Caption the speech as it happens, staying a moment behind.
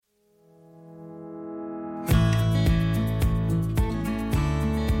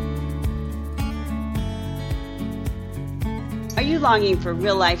you longing for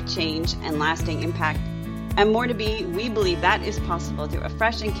real life change and lasting impact? At More to Be, we believe that is possible through a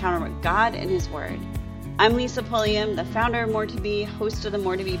fresh encounter with God and His Word. I'm Lisa Pulliam, the founder of More to Be, host of the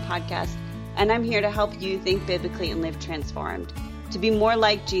More to Be podcast, and I'm here to help you think biblically and live transformed, to be more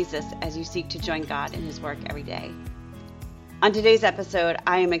like Jesus as you seek to join God in His work every day. On today's episode,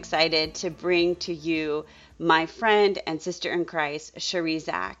 I am excited to bring to you my friend and sister in Christ, Cherie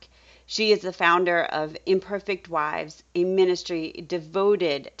Zach. She is the founder of Imperfect Wives, a ministry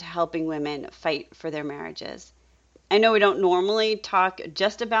devoted to helping women fight for their marriages. I know we don't normally talk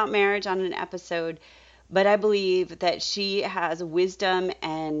just about marriage on an episode, but I believe that she has wisdom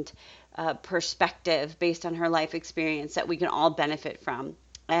and perspective based on her life experience that we can all benefit from.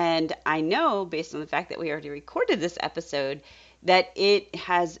 And I know, based on the fact that we already recorded this episode, that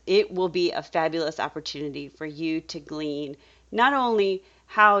it will be a fabulous opportunity for you to glean not only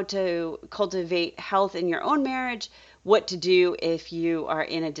how to cultivate health in your own marriage, what to do if you are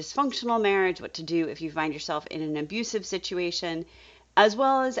in a dysfunctional marriage, what to do if you find yourself in an abusive situation, as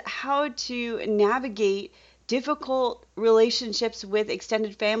well as how to navigate difficult relationships with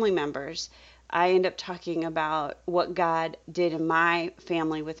extended family members. I end up talking about what God did in my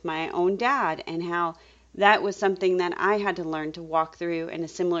family with my own dad and how that was something that I had to learn to walk through in a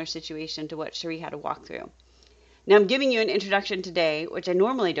similar situation to what Cherie had to walk through. Now, I'm giving you an introduction today, which I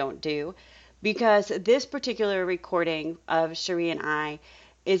normally don't do, because this particular recording of Cherie and I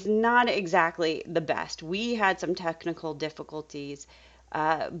is not exactly the best. We had some technical difficulties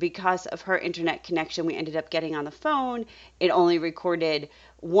because of her internet connection. We ended up getting on the phone. It only recorded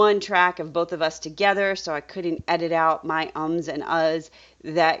one track of both of us together, so I couldn't edit out my ums and uhs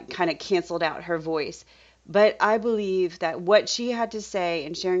that kind of canceled out her voice. But I believe that what she had to say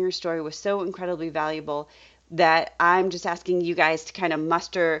and sharing her story was so incredibly valuable that I'm just asking you guys to kind of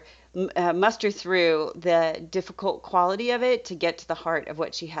muster through the difficult quality of it to get to the heart of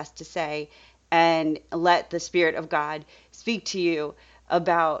what she has to say and let the Spirit of God speak to you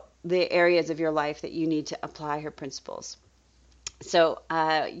about the areas of your life that you need to apply her principles. So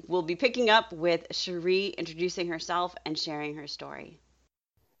we'll be picking up with Cherie introducing herself and sharing her story.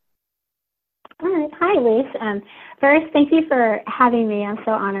 All right. Hi, Lise. First, thank you for having me. I'm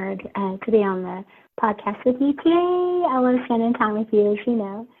so honored to be on the podcast with you today. I love spending time with you, as you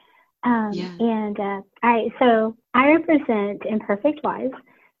know. And all right, so I represent Imperfect Wives.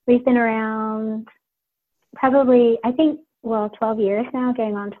 We've been around probably, 12 years now,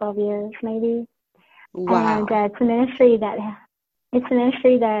 going on 12 years maybe. Wow. And it's a ministry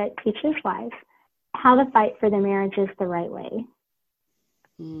that teaches wives how to fight for their marriages the right way.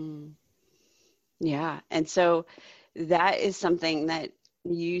 Yeah. And so that is something that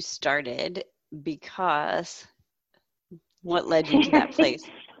you started because what led you to that place?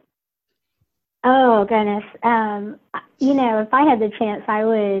 Oh, goodness. If I had the chance, I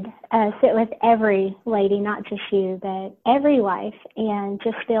would sit with every lady, not just you, but every wife, and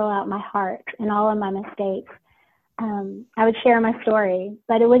just fill out my heart and all of my mistakes. I would share my story,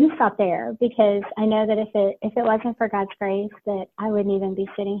 but it wouldn't stop there, because I know that if it wasn't for God's grace, that I wouldn't even be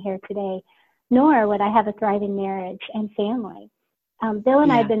sitting here today, nor would I have a thriving marriage and family. Bill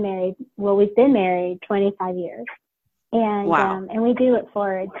and I have been married. Well, we've been married 25 years, and wow. And we do look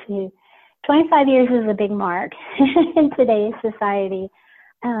forward to 25 years is a big mark in today's society.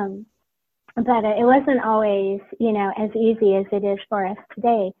 But it wasn't always, as easy as it is for us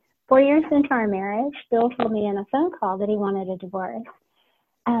today. 4 years into our marriage, Bill told me in a phone call that he wanted a divorce.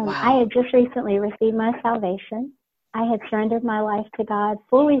 Wow. I had just recently received my salvation. I had surrendered my life to God,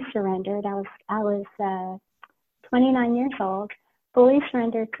 fully surrendered. I was 29 years old, fully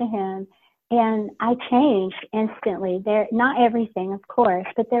surrendered to Him. And I changed instantly. Not everything, of course,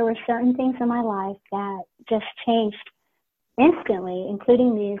 but there were certain things in my life that just changed instantly,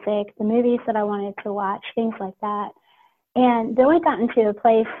 including music, the movies that I wanted to watch, things like that. And Billy got into a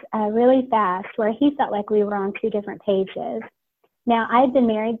place really fast where he felt like we were on two different pages. Now, I had been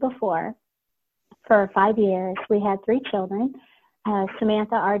married before for 5 years. We had 3 children,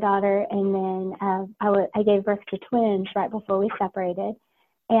 Samantha, our daughter, and then I gave birth to twins right before we separated.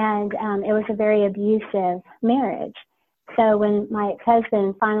 And it was a very abusive marriage. So when my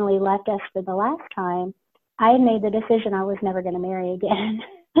ex-husband finally left us for the last time, I had made the decision I was never going to marry again.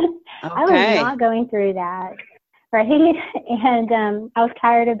 Okay. I was not going through that, right? And I was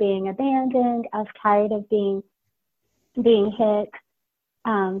tired of being abandoned. I was tired of being hit,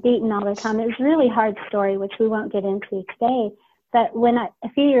 beaten all the time. It was a really hard story, which we won't get into today. But a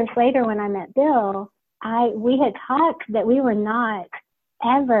few years later, when I met Bill, we had talked that we were not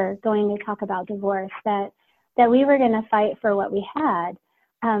ever going to talk about divorce, that we were going to fight for what we had.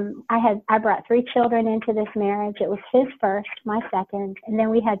 I brought 3 children into this marriage. It was his first, my second, and then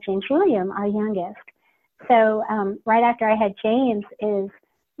we had James William, our youngest. So right after I had James is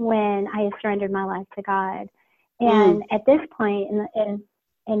when I had surrendered my life to God. And at this point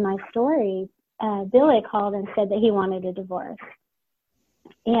in my story, Bill had called and said that he wanted a divorce.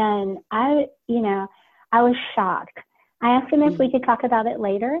 And I was shocked. I asked him if we could talk about it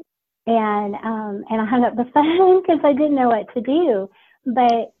later, and I hung up the phone because I didn't know what to do.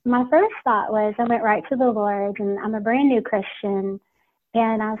 But my first thought was, I went right to the Lord, and I'm a brand new Christian.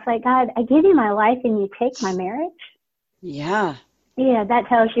 And I was like, God, I give you my life and you take my marriage? Yeah. Yeah, that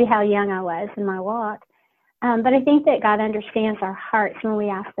tells you how young I was in my walk. But I think that God understands our hearts when we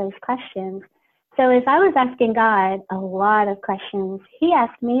ask those questions. So as I was asking God a lot of questions, he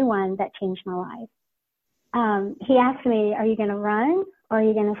asked me one that changed my life. He asked me, are you going to run or are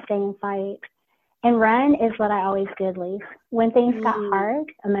you going to stay and fight? And run is what I always did, Lise. When things got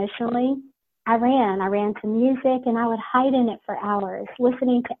hard emotionally, I ran to music, and I would hide in it for hours,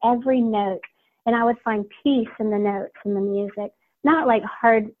 listening to every note, and I would find peace in the notes and the music. Not like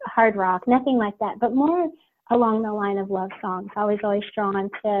hard rock, nothing like that, but more along the line of love songs. I was always drawn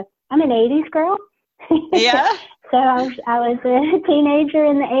to, I'm an 80s girl. Yeah. So I was a teenager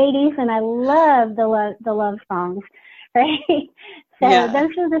in the 80s, and I loved the love songs, right? So those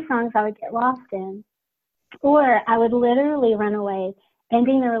were the songs I would get lost in. Or I would literally run away,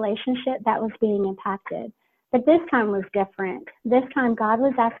 ending the relationship that was being impacted. But this time was different. This time God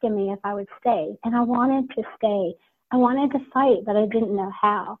was asking me if I would stay, and I wanted to stay. I wanted to fight, but I didn't know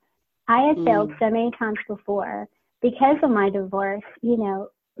how. I had failed so many times before. Because of my divorce,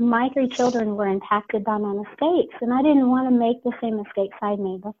 my 3 children were impacted by my mistakes, and I didn't want to make the same mistakes I'd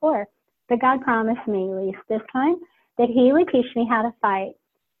made before. But God promised me, at least this time, that he would teach me how to fight,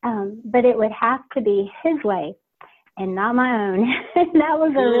 but it would have to be his way and not my own. That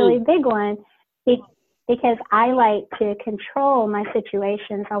was a really big one because I like to control my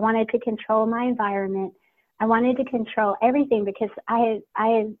situations. I wanted to control my environment. I wanted to control everything because I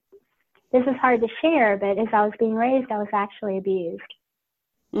this is hard to share, but as I was being raised, I was actually abused.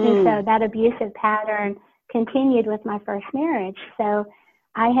 And so that abusive pattern continued with my first marriage. So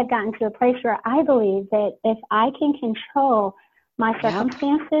I had gotten to a place where I believed that if I can control my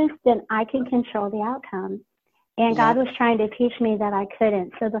circumstances, then I can control the outcome. And God was trying to teach me that I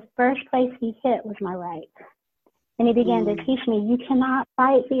couldn't. So the first place he hit was my rights. And he began to teach me, you cannot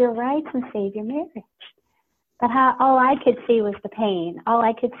fight for your rights and save your marriage. But all I could see was the pain. All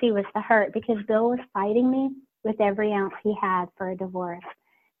I could see was the hurt because Bill was fighting me with every ounce he had for a divorce.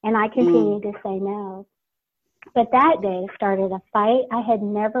 And I continued to say no. But that day started a fight I had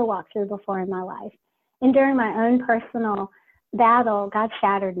never walked through before in my life. And during my own personal battle, God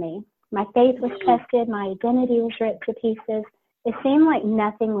shattered me. My faith was tested. My identity was ripped to pieces. It seemed like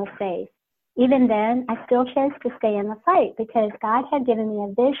nothing was safe. Even then, I still chose to stay in the fight because God had given me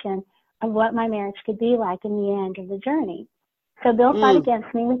a vision of what my marriage could be like in the end of the journey. So Bill fought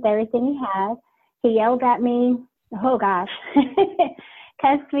against me with everything he had. He yelled at me, oh gosh,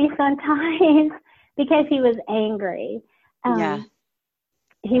 cussed me sometimes because he was angry.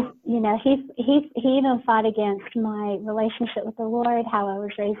 He even fought against my relationship with the Lord, how I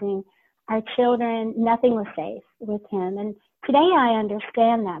was raising our children. Nothing was safe with him. And today I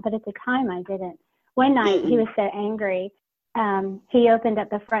understand that, but at the time I didn't. One night he was so angry. He opened up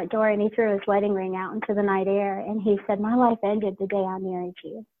the front door and he threw his wedding ring out into the night air. And he said, my life ended the day I married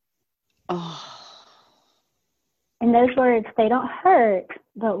you. Oh. And those words, they don't hurt,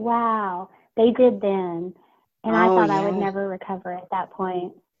 but wow, they did then. And I thought I would never recover at that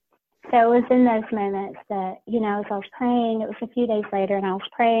point. So it was in those moments that, as I was praying, it was a few days later, and I was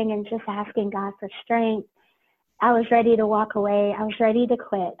praying and just asking God for strength. I was ready to walk away. I was ready to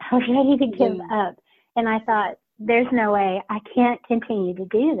quit. I was ready to give up. And I thought, there's no way. I can't continue to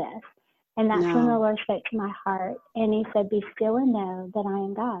do this. And that's when the Lord spoke to my heart. And he said, be still and know that I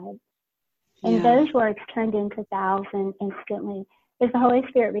am God. And those words turned into thousands instantly as the Holy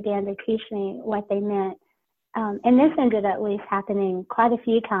Spirit began to teach me what they meant. And this ended up at least happening quite a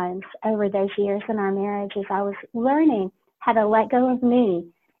few times over those years in our marriage as I was learning how to let go of me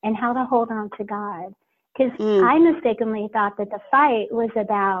and how to hold on to God. Because I mistakenly thought that the fight was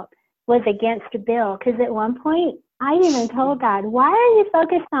against Bill. Because at one point, I even told God, why are you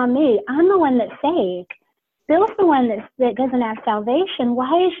focused on me? I'm the one that's saved. Bill's the one that doesn't have salvation.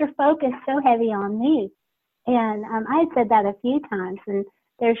 Why is your focus so heavy on me? And I had said that a few times. And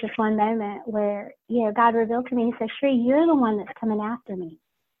there's just one moment where, God revealed to me, he said, Sheree, you're the one that's coming after me,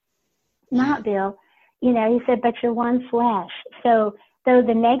 not Bill. He said, but you're one flesh. So though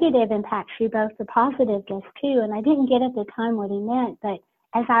the negative impacts you both, the positive does too. And I didn't get at the time what he meant, but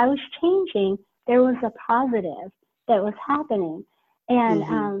as I was changing, there was a positive that was happening.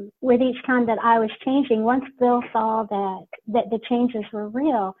 And with each time that I was changing, once Bill saw that the changes were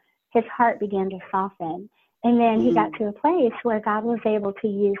real, his heart began to soften. And then he got to a place where God was able to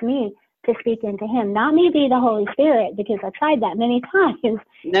use me to speak into him. Not me be the Holy Spirit, because I tried that many times.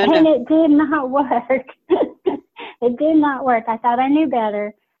 It did not work. It did not work. I thought I knew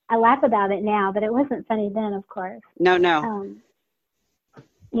better. I laugh about it now, but it wasn't funny then, of course. No.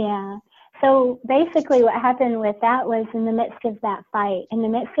 Yeah. So basically what happened with that was, in the midst of that fight, in the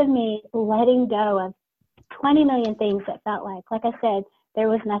midst of me letting go of 20 million things that felt like I said, there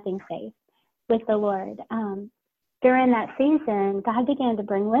was nothing safe with the Lord. During that season, God began to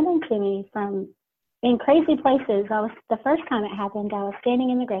bring women to me from in crazy places. The first time it happened, I was standing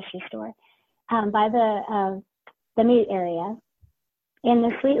in the grocery store by the meat area. And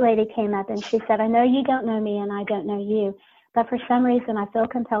the sweet lady came up and she said, I know you don't know me and I don't know you, but for some reason I feel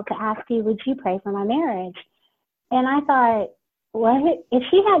compelled to ask you, would you pray for my marriage? And I thought, what? If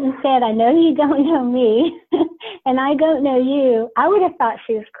she hadn't said, I know you don't know me and I don't know you, I would have thought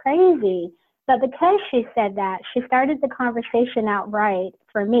she was crazy. But because she said that, she started the conversation outright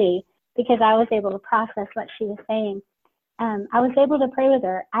for me, because I was able to process what she was saying. I was able to pray with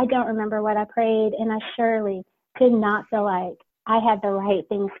her. I don't remember what I prayed, and I surely did not feel like I had the right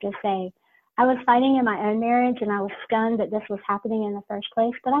things to say. I was fighting in my own marriage, and I was stunned that this was happening in the first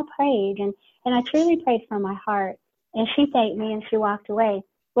place. But I prayed, and I truly prayed from my heart. And she thanked me, and she walked away.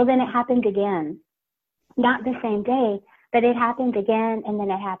 Well, then it happened again. Not the same day, but it happened again, and then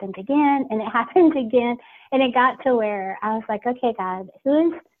it happened again, and it happened again. And it got to where I was like, okay, God,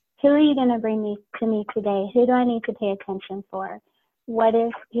 who are you going to bring me today? Who do I need to pay attention for? What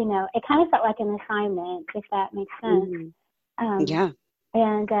is, it kind of felt like an assignment, if that makes sense. Yeah.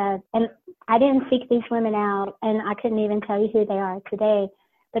 And I didn't seek these women out, and I couldn't even tell you who they are today,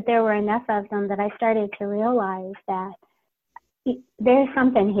 but there were enough of them that I started to realize that there's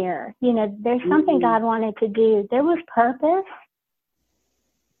something here. There's something God wanted to do. There was purpose.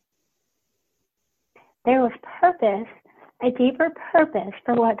 There was purpose, a deeper purpose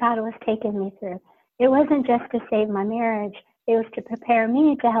for what God was taking me through. It wasn't just to save my marriage. It was to prepare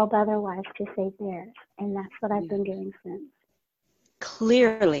me to help other wives to save theirs. And that's what I've been doing since.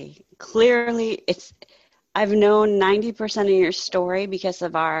 Clearly, I've known 90% of your story because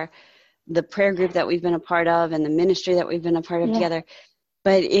of the prayer group that we've been a part of and the ministry that we've been a part of together.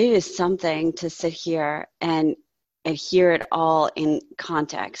 But it is something to sit here and hear it all in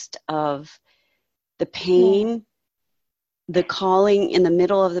context of the pain, the calling in the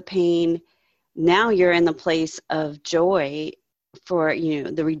middle of the pain. Now you're in the place of joy for,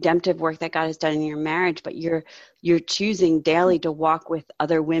 the redemptive work that God has done in your marriage, but you're choosing daily to walk with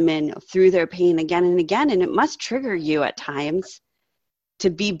other women through their pain again and again. And it must trigger you at times to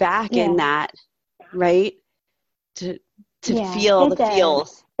be back in that, right? To feel the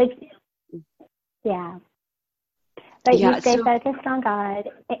feels. But you stay focused on God,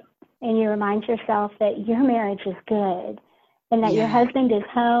 and you remind yourself that your marriage is good, and that your husband is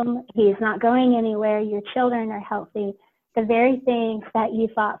home. He's not going anywhere. Your children are healthy. The very things that you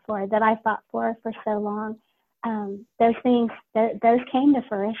fought for, that I fought for so long, those things, those came to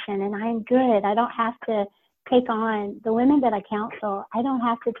fruition, and I'm good. I don't have to take on the women that I counsel. I don't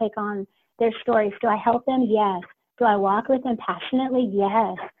have to take on their stories. Do I help them? Yes. Do I walk with them passionately?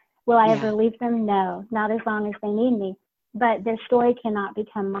 Yes. Will I ever leave them? No, not as long as they need me. But their story cannot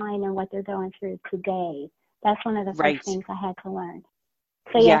become mine and what they're going through today. That's one of the first things I had to learn.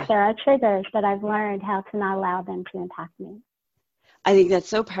 So yes, there are triggers, but I've learned how to not allow them to impact me. I think that's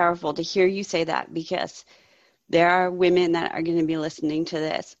so powerful to hear you say that, because there are women that are going to be listening to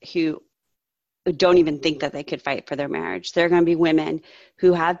this who don't even think that they could fight for their marriage. There are going to be women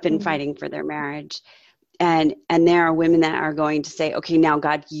who have been fighting for their marriage. And there are women that are going to say, okay, now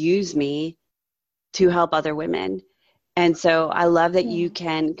God, use me to help other women. And so I love that you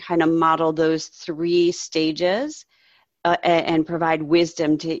can kind of model those 3 stages and provide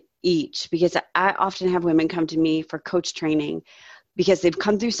wisdom to each, because I often have women come to me for coach training because they've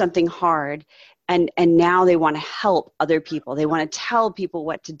come through something hard, and now they want to help other people. They want to tell people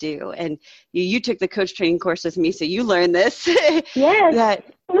what to do. And you took the coach training course with me, so you learned this. Yes.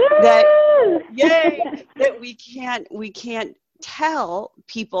 that we can't tell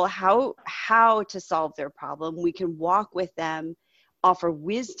people how to solve their problem. We can walk with them, offer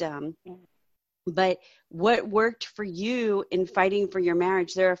wisdom. But what worked for you in fighting for your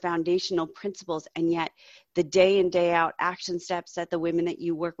marriage, there are foundational principles, and yet the day in, day out action steps that the women that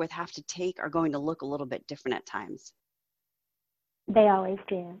you work with have to take are going to look a little bit different at times. They always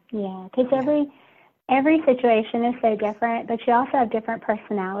do. Yeah. Because every situation is so different, but you also have different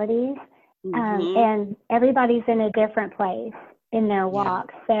personalities, and everybody's in a different place in their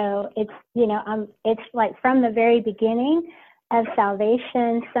walk. So it's, it's like from the very beginning of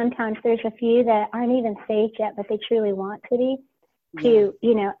salvation, sometimes there's a few that aren't even saved yet, but they truly want to be. To,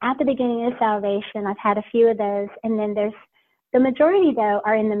 at the beginning of salvation, I've had a few of those. And then there's the majority, though,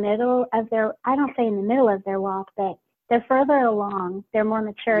 are in the middle of their, I don't say in the middle of their walk, but they're further along. They're more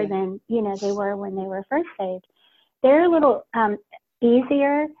mature than, they were when they were first saved. They're a little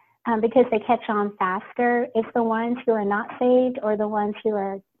easier because they catch on faster. It's the ones who are not saved or the ones who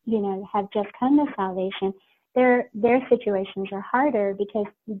are, have just come to salvation. Their situations are harder because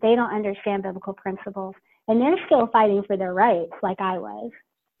they don't understand biblical principles. And they're still fighting for their rights like I was.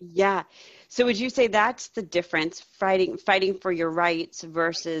 Yeah. So would you say that's the difference, fighting for your rights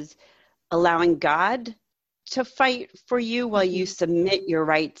versus allowing God to fight for you while you submit your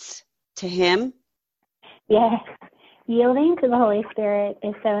rights to him? Yes. Yielding to the Holy Spirit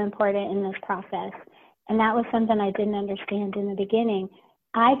is so important in this process. And that was something I didn't understand in the beginning.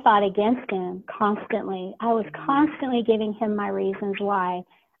 I fought against him constantly. I was constantly giving him my reasons why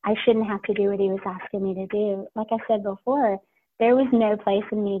I shouldn't have to do what he was asking me to do. Like I said before, there was no place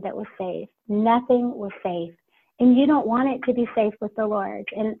in me that was safe. Nothing was safe. And you don't want it to be safe with the Lord.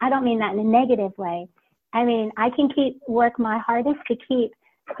 And I don't mean that in a negative way. I mean, I can work my hardest to keep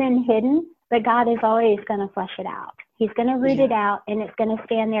sin hidden, but God is always going to flesh it out. He's going to root it out, and it's going to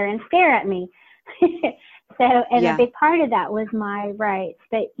stand there and stare at me. A big part of that was my rights.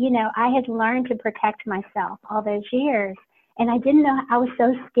 But, I had learned to protect myself all those years. And I didn't know, I was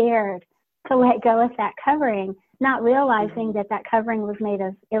so scared to let go of that covering, not realizing that covering was made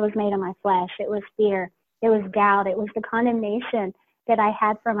of my flesh. It was fear. It was doubt. It was the condemnation that I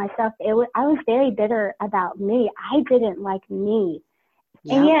had for myself. I was very bitter about me. I didn't like me.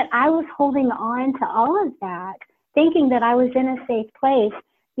 Yeah. And yet I was holding on to all of that, thinking that I was in a safe place,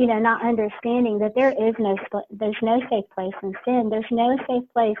 not understanding that there's no safe place in sin. There's no safe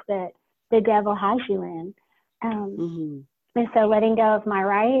place that the devil has you in. And so letting go of my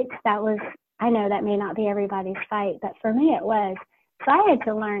rights, I know that may not be everybody's fight, but for me it was. So I had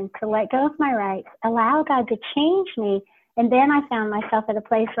to learn to let go of my rights, allow God to change me. And then I found myself at a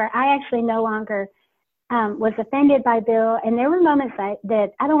place where I actually no longer was offended by Bill. And there were moments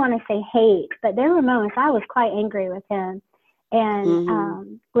that I don't want to say hate, but there were moments I was quite angry with him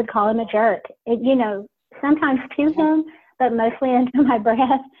and would call him a jerk. Sometimes to him, but mostly under my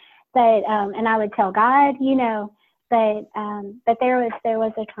breath. But and I would tell God, But there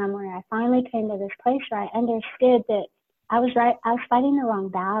was a time where I finally came to this place where I understood that I was right. I was fighting the wrong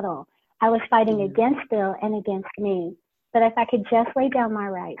battle. I was fighting against Bill and against me. But if I could just lay down my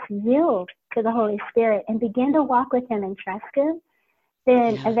rights, yield to the Holy Spirit, and begin to walk with him and trust him,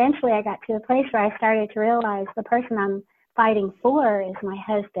 then eventually I got to a place where I started to realize the person I'm fighting for is my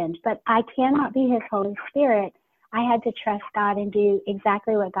husband. But I cannot be his Holy Spirit. I had to trust God and do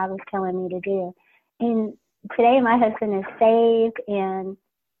exactly what God was telling me to do. And today my husband is saved, and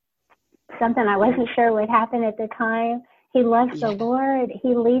something I wasn't sure would happen at the time. He loves the Lord.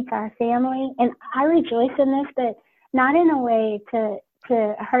 He leads our family. And I rejoice in this, but not in a way to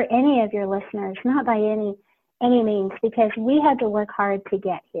hurt any of your listeners, not by any means, because we had to work hard to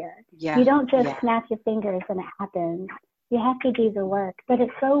get here. Yeah. You don't just snap your fingers and it happens. You have to do the work, but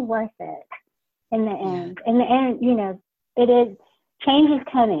it's so worth it in the end. In the end, it is, change is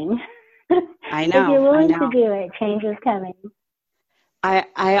coming. I know. If you're willing to do it, change is coming.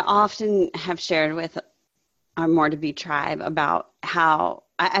 I often have shared with our More to Be tribe about how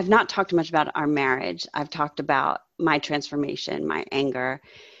I've not talked much about our marriage. I've talked about my transformation, my anger,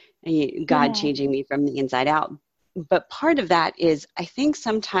 and God changing me from the inside out. But part of that is, I think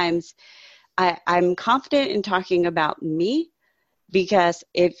sometimes I'm confident in talking about me because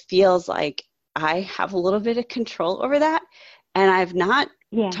it feels like I have a little bit of control over that. And I've not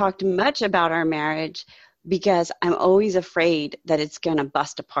talked much about our marriage because I'm always afraid that it's going to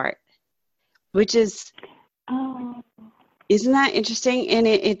bust apart, which is, isn't that interesting? And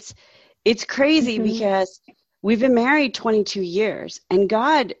it's crazy because we've been married 22 years and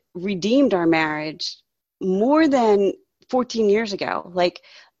God redeemed our marriage more than 14 years ago. Like,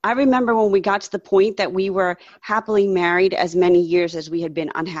 I remember when we got to the point that we were happily married as many years as we had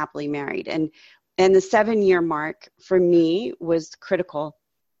been unhappily married. And the 7-year mark for me was critical.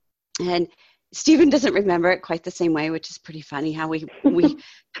 And Stephen doesn't remember it quite the same way, which is pretty funny how we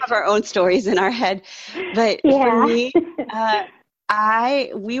have our own stories in our head. But for me,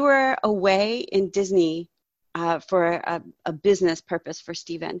 we were away in Disney for a business purpose for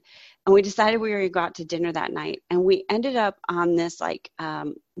Stephen. And we decided we were going to go out to dinner that night. And we ended up on this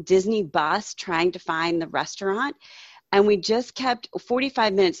Disney bus trying to find the restaurant. And we just kept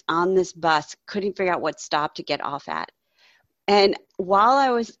 45 minutes on this bus, couldn't figure out what stop to get off at. And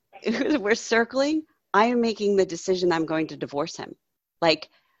while we're circling, I am making the decision I'm going to divorce him.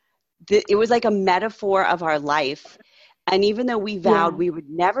 It was like a metaphor of our life. And even though we vowed we would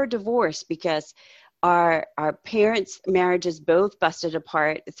never divorce because our parents' marriages both busted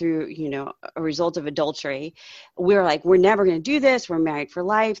apart through, a result of adultery, we were like, we're never going to do this. We're married for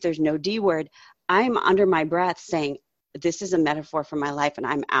life. There's no D word. I'm under my breath saying, this is a metaphor for my life and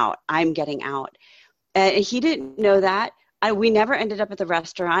I'm out. I'm getting out. And he didn't know that. We never ended up at the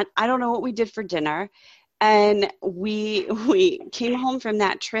restaurant. I don't know what we did for dinner. And we came home from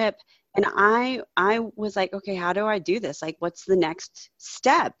that trip and I was like, okay, how do I do this? Like, what's the next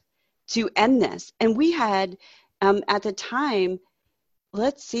step to end this? And we had, at the time,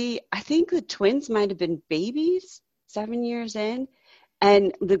 let's see, I think the twins might've been babies 7 years in.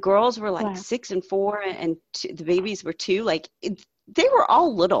 And the girls were like 6 and 4 and the babies were 2. They were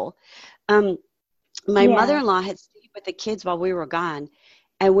all little. My mother-in-law had stayed with the kids while we were gone.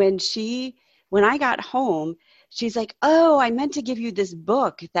 And when I got home, she's like, oh, I meant to give you this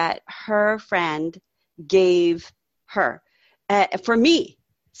book that her friend gave her for me.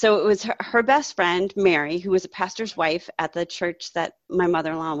 So it was her best friend, Mary, who was a pastor's wife at the church that my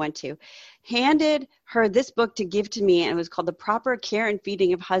mother-in-law went to, handed her this book to give to me. And it was called The Proper Care and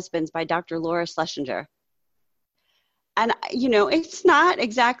Feeding of Husbands by Dr. Laura Schlesinger. And, it's not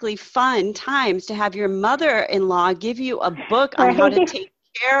exactly fun times to have your mother-in-law give you a book on how to take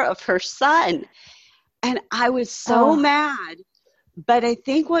care of her son. And I was so mad. But I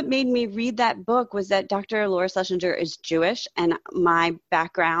think what made me read that book was that Dr. Laura Schlesinger is Jewish, and my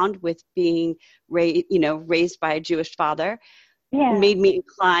background with being raised by a Jewish father made me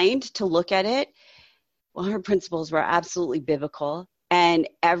inclined to look at it. Well, her principles were absolutely biblical, and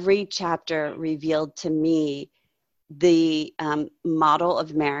every chapter revealed to me the model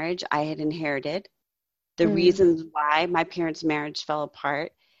of marriage I had inherited, the reasons why my parents' marriage fell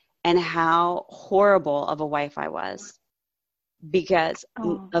apart, and how horrible of a wife I was because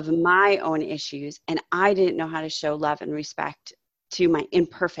of my own issues. And I didn't know how to show love and respect to my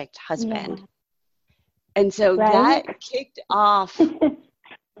imperfect husband. Yeah. And so that kicked off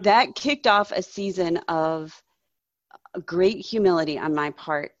a season of great humility on my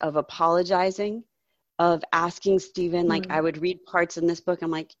part, of apologizing, of asking Stephen, I would read parts in this book. I'm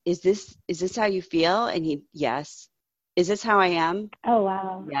like, is this how you feel? And he, yes. Is this how I am? Oh,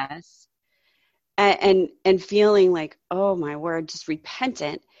 wow. Yes. And feeling like, oh my word, just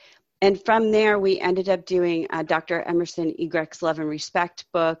repentant. And from there, we ended up doing Dr. Emerson Egrecht's Love and Respect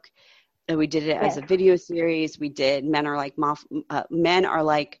book. And we did it as a video series. We did Men Are Like Waffles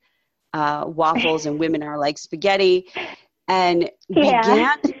and Women Are Like Spaghetti. And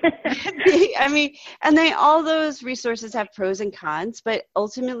began, and all those resources have pros and cons, but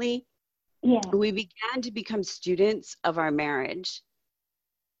ultimately we began to become students of our marriage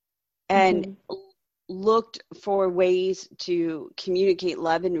and looked for ways to communicate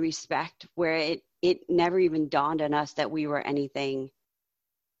love and respect where it never even dawned on us that we were anything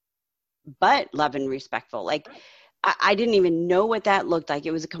but love and respectful. Like I didn't even know what that looked like.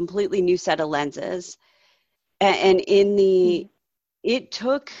 It was a completely new set of lenses. And it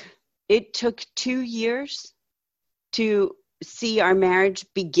took 2 years to see our marriage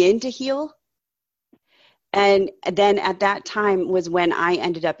begin to heal. And then at that time was when I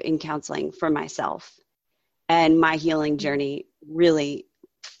ended up in counseling for myself. And my healing journey really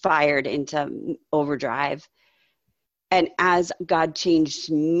fired into overdrive. And as God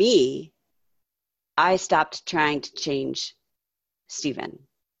changed me, I stopped trying to change Stephen.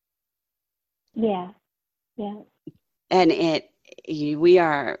 Yeah. And we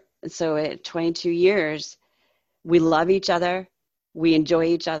are, so at 22 years, we love each other. We enjoy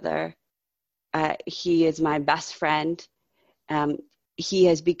each other. He is my best friend. He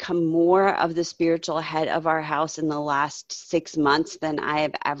has become more of the spiritual head of our house in the last 6 months than I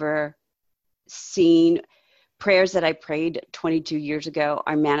have ever seen. Prayers that I prayed 22 years ago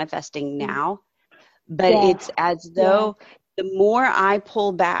are manifesting now. But it's as though the more I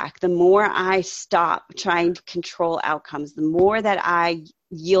pull back, the more I stop trying to control outcomes, the more that I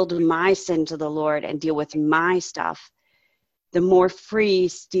yield my sin to the Lord and deal with my stuff, the more free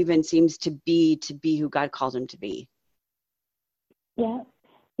Stephen seems to be who God called him to be. Yeah.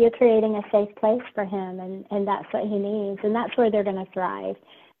 You're creating a safe place for him, and that's what he needs. And that's where they're going to thrive.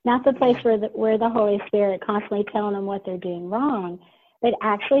 Not the place where the Holy Spirit constantly telling them what they're doing wrong, but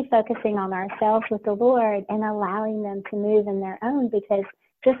actually focusing on ourselves with the Lord and allowing them to move in their own, because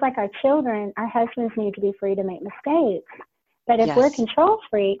just like our children, our husbands need to be free to make mistakes. But if we're Yes. control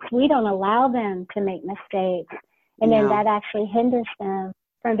freaks, we don't allow them to make mistakes. And then No. that actually hinders them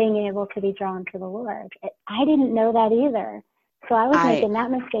from being able to be drawn to the Lord. I didn't know that either. So I was making that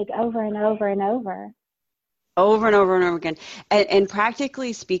mistake over and over and over. Over and over and over again. And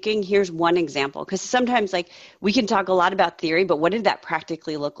practically speaking, here's one example, because sometimes like we can talk a lot about theory, but what did that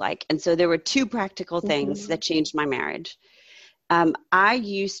practically look like? And so there were two practical things that changed my marriage. I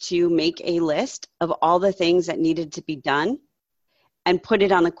used to make a list of all the things that needed to be done and put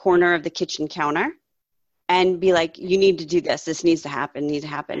it on the corner of the kitchen counter and be like, you need to do this. This needs to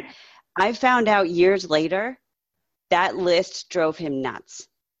happen. I found out years later that list drove him nuts.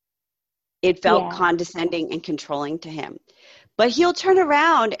 It felt condescending and controlling to him. But he'll turn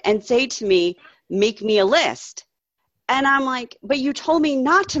around and say to me, make me a list. And I'm like, but you told me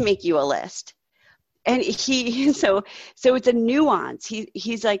not to make you a list. And so it's a nuance.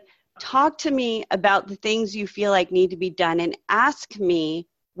 He's like, talk to me about the things you feel like need to be done and ask me,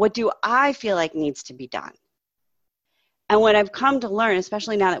 what do I feel like needs to be done? And what I've come to learn,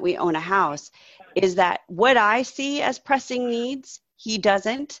 especially now that we own a house, is that what I see as pressing needs, he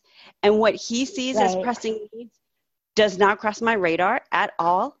doesn't. And what he sees as pressing needs does not cross my radar at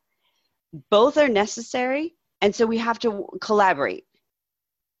all. Both are necessary. And so we have to collaborate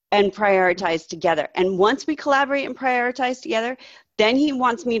and prioritize together. And once we collaborate and prioritize together, then he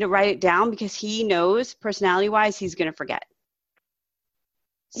wants me to write it down because he knows personality-wise he's going to forget.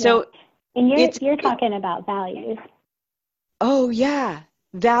 So, and you're talking about values. Oh yeah,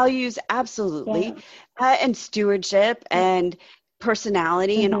 values, absolutely, and stewardship and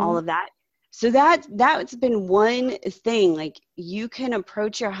personality and all of that. So that's been one thing. Like you can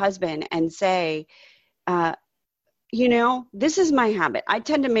approach your husband and say, this is my habit. I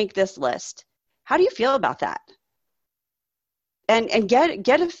tend to make this list. How do you feel about that? And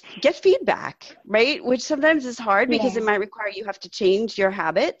get feedback, right? Which sometimes is hard because it might require you have to change your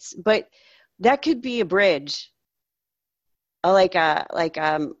habits, but that could be a bridge.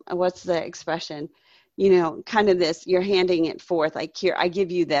 What's the expression? Kind of this, you're handing it forth, like, here, I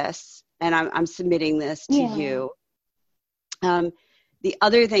give you this and I'm submitting this to you. The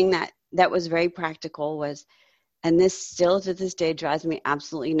other thing that was very practical was, and this still to this day drives me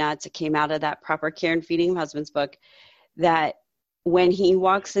absolutely nuts. It came out of that Proper Care and Feeding Husbands book, that when he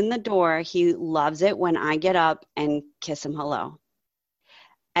walks in the door, he loves it when I get up and kiss him hello.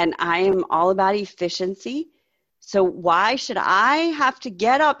 And I am all about efficiency. So why should I have to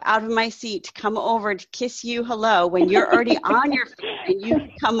get up out of my seat to come over to kiss you hello when you're already on your feet and you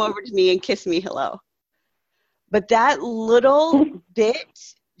can come over to me and kiss me hello? But that little bit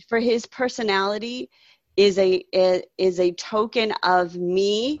for his personality is a token of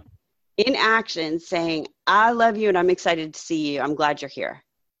me in action saying, I love you and I'm excited to see you. I'm glad you're here.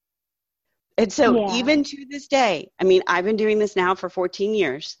 And so even to this day, I mean, I've been doing this now for 14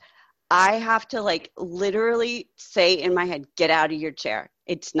 years. I have to literally say in my head, get out of your chair.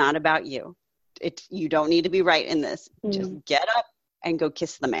 It's not about you. You don't need to be right in this. Just get up and go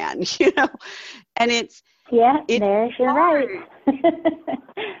kiss the man, And it's there's your right.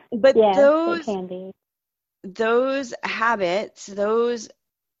 But it can be. Those habits, those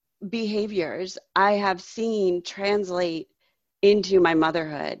behaviors I have seen translate into my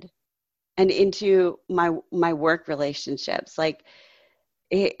motherhood and into my work relationships. Like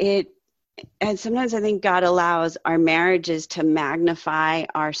it and sometimes I think God allows our marriages to magnify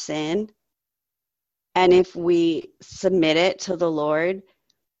our sin. And if we submit it to the Lord,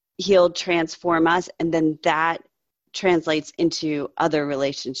 He'll transform us. And then that translates into other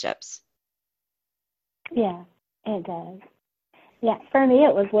relationships. Yeah, it does. Yeah, for me,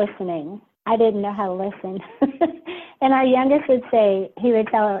 it was listening. I didn't know how to listen. And our youngest would say, he would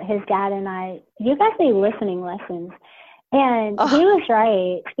tell his dad and I, you guys need listening lessons. And he was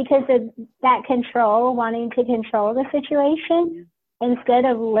right, because of that control, wanting to control the situation. Instead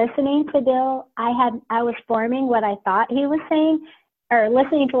of listening to Bill, I was forming what I thought he was saying, or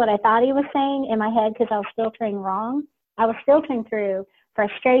listening to what I thought he was saying in my head, because I was filtering wrong. I was filtering through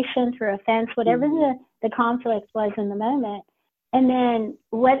frustration, through offense, whatever the conflict was in the moment. And then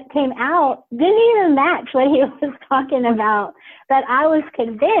what came out didn't even match what he was talking about. But I was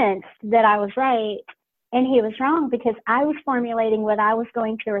convinced that I was right and he was wrong, because I was formulating what I was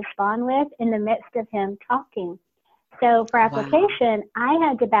going to respond with in the midst of him talking. So for application, I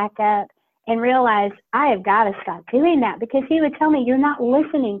had to back up and realize I have got to stop doing that, because he would tell me, you're not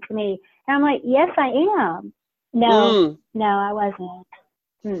listening to me. And I'm like, yes, I am. No, I wasn't.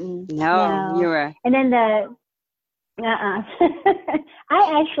 No, you were. And then Uh-uh.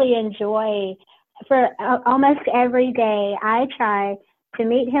 I actually enjoy, for almost every day, I try to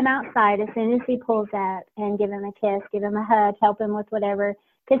meet him outside as soon as he pulls up and give him a kiss, give him a hug, help him with whatever,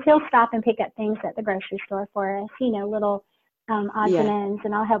 because he'll stop and pick up things at the grocery store for us, little odds and Yeah. ends,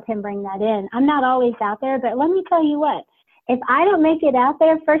 and I'll help him bring that in. I'm not always out there, but let me tell you what, if I don't make it out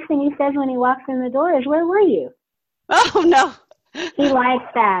there, first thing he says when he walks in the door is, "Where were you?" Oh, no. He likes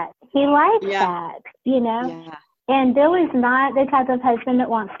that. He likes Yeah. that. Yeah. And Bill is not the type of husband that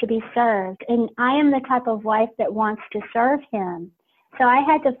wants to be served. And I am the type of wife that wants to serve him. So I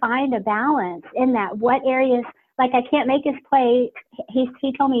had to find a balance in that. What areas, like I can't make his plate.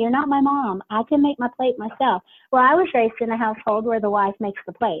 He told me, "You're not my mom. I can make my plate myself." Well, I was raised in a household where the wife makes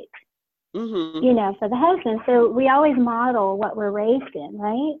the plate, Mm-hmm. for the husband. So we always model what we're raised in,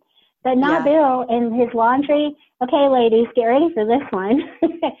 right? But not Yeah. Bill and his laundry. "Okay, ladies, get ready for this one."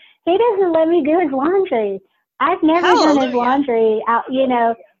 He doesn't let me do his laundry. I've never done his Hallelujah. laundry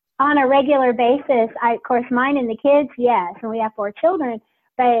out, on a regular basis. Of course, mine and the kids, yes, and we have 4 children.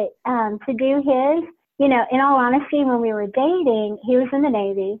 But to do his, in all honesty, when we were dating, he was in the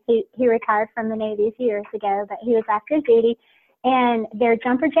Navy. He retired from the Navy a few years ago, but he was active duty. And their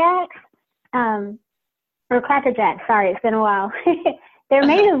jumper jacks, or cracker jacks, sorry, it's been a while. They're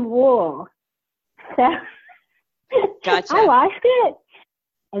made of wool. So Gotcha. I washed it,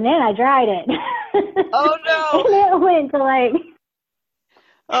 and then I dried it. Oh, no. And it went to like,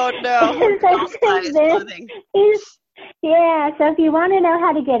 Oh, no. Doll-sized clothing. So if you want to know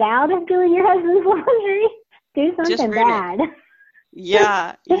how to get out of doing your husband's laundry, do Just something ruin it. bad.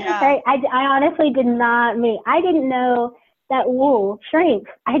 Yeah. Yeah. Right? I honestly did not I didn't know that wool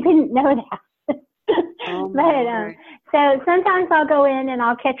shrinks. I didn't know that. Oh, my But Lord. so sometimes I'll go in and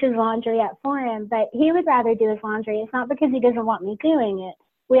I'll catch his laundry up for him, but he would rather do his laundry. It's not because he doesn't want me doing it.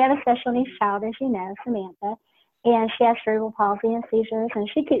 We have a special needs child, as you know, Samantha, and she has cerebral palsy and seizures, and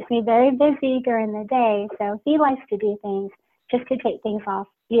she keeps me very busy during the day. So he likes to do things just to take things off,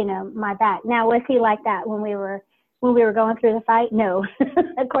 my back. Now, was he like that when we were going through the fight? No,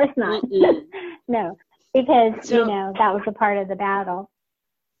 of course not. No, because So, that was a part of the battle.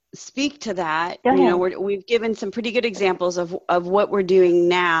 speak to that. Go ahead. We've given some pretty good examples of what we're doing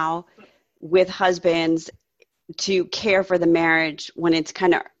now with husbands to care for the marriage when it's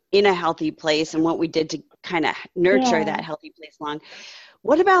kind of in a healthy place, and what we did to kind of nurture that healthy place along.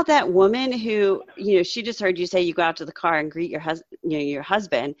 What about that woman who, she just heard you say you go out to the car and greet your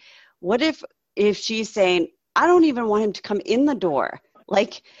husband. What if she's saying, "I don't even want him to come in the door"?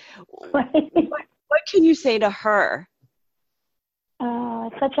 Like, what can you say to her?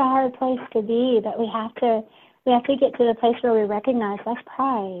 It's such a hard place to be, but we have to get to the place where we recognize that's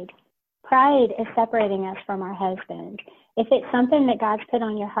pride. Pride is separating us from our husband. If it's something that God's put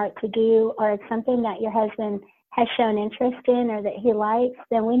on your heart to do, or it's something that your husband has shown interest in or that he likes,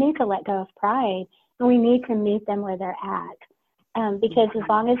 then we need to let go of pride, and we need to meet them where they're at. Because as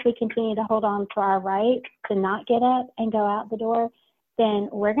long as we continue to hold on to our right to not get up and go out the door, then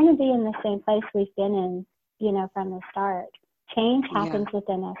we're going to be in the same place we've been in, from the start. Change happens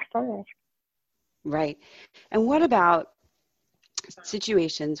within us first. Right. And what about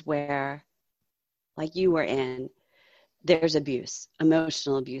situations where, like you were in, there's abuse,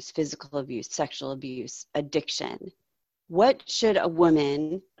 emotional abuse, physical abuse, sexual abuse, addiction? What should a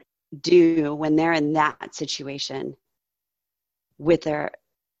woman do when they're in that situation with their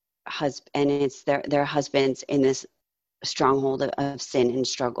husband, and it's their husbands in this stronghold of sin and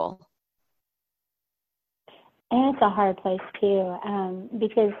struggle? And it's a hard place too,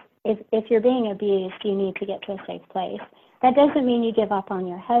 because if you're being abused, you need to get to a safe place. That doesn't mean you give up on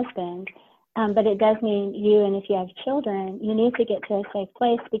your husband, but it does mean you, and if you have children, you need to get to a safe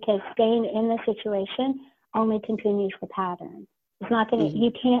place, because staying in the situation only continues the pattern. It's not going to,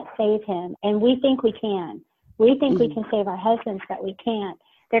 you can't save him. And we think we can. We think we can save our husbands, but we can't.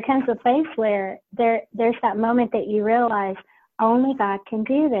 There comes a place where there's that moment that you realize only God can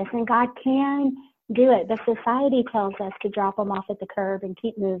do this, and God can do it. The society tells us to drop them off at the curb and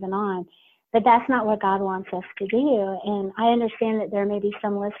keep moving on. But that's not what God wants us to do. And I understand that there may be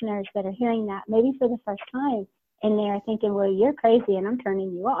some listeners that are hearing that maybe for the first time, and they're thinking, "Well, you're crazy and I'm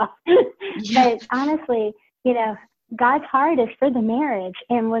turning you off." But honestly, God's heart is for the marriage.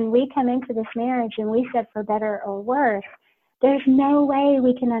 And when we come into this marriage and we said for better or worse, there's no way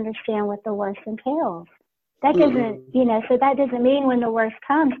we can understand what the worst entails. That doesn't, so that doesn't mean when the worst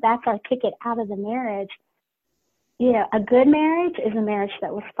comes, that's our ticket out of the marriage. A good marriage is a marriage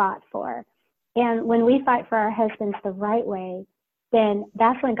that was fought for. And when we fight for our husbands the right way, then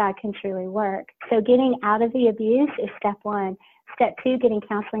that's when God can truly work. So getting out of the abuse is step one. Step two, getting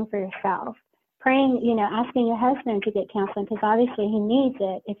counseling for yourself. praying, asking your husband to get counseling, because obviously he needs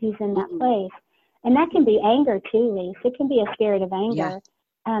it if he's in that Mm-hmm. place. And that can be anger too, Lise. It can be a spirit of Yeah. anger.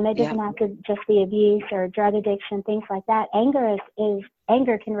 It doesn't have to just be abuse or drug addiction, things like that. Anger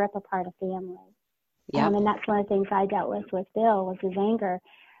can rip apart a family. Yep. And that's one of the things I dealt with Bill, was his anger.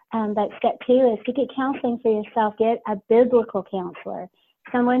 But step 2 is to get counseling for yourself. Get a biblical counselor,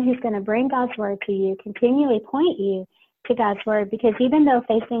 someone who's going to bring God's word to you, continually point you to God's word, because even though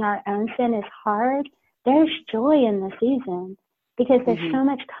facing our own sin is hard, there's joy in the season, because there's Mm-hmm. so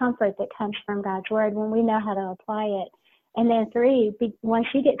much comfort that comes from God's word when we know how to apply it. And then 3, once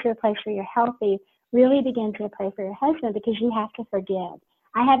you get to a place where you're healthy, really begin to pray for your husband, because you have to forgive.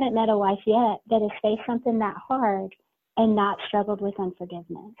 I haven't met a wife yet that has faced something that hard and not struggled with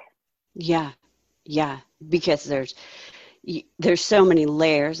unforgiveness. Yeah. Because there's so many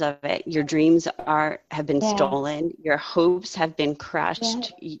layers of it. Your dreams have been stolen. Your hopes have been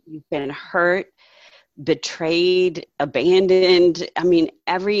crushed. You've been hurt, betrayed, abandoned. I mean,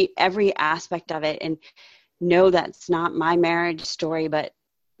 every aspect of it. And no, that's not my marriage story, but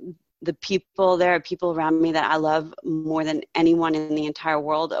there are people around me that I love more than anyone in the entire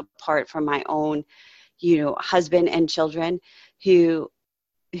world, apart from my own, husband and children, who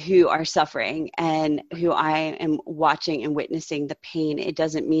are suffering, and who I am watching and witnessing the pain. It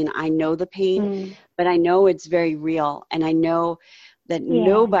doesn't mean I know the pain, but I know it's very real. And I know that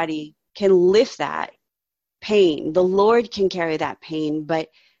nobody can lift that pain. The Lord can carry that pain, but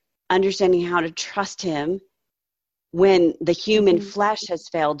understanding how to trust him when the human flesh has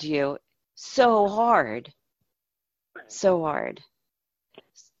failed you, so hard.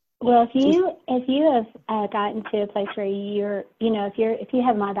 Well, if you have gotten to a place where you're, if you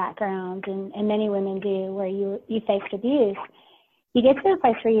have my background, and many women do, where you faced abuse, you get to a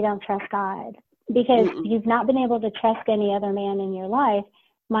place where you don't trust God, because you've not been able to trust any other man in your life.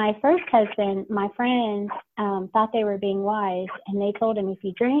 My first husband, my friends thought they were being wise, and they told him, if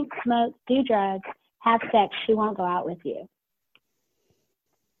you drink, smoke, do drugs, have sex, she won't go out with you.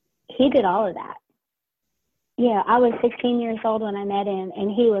 He did all of that. Yeah, I was 16 years old when I met him,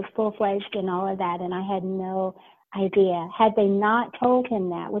 and he was full-fledged in all of that, and I had no idea. Had they not told him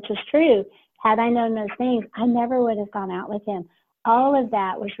that, which was true, had I known those things, I never would have gone out with him. All of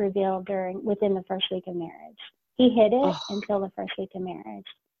that was revealed within the first week of marriage. He hid it until the first week of marriage.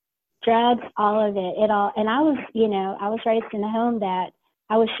 Drugs, all of it, and I was raised in a home that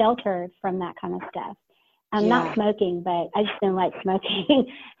I was sheltered from that kind of stuff. I'm not smoking, but I just don't like smoking.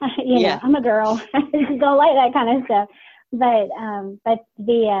 I'm a girl. I just don't like that kind of stuff.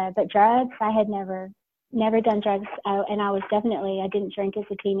 But drugs, I had never done drugs. And I didn't drink as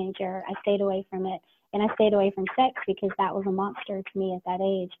a teenager. I stayed away from it. And I stayed away from sex, because that was a monster to me at that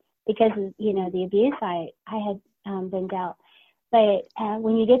age, because of, the abuse I had been dealt. But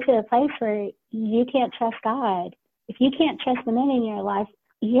when you get to a place where you can't trust God, if you can't trust the men in your life,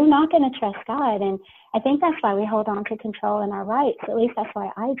 you're not going to trust God. And I think that's why we hold on to control and our rights. At least that's why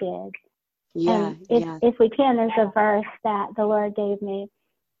I did. If we can, there's a verse that the Lord gave me,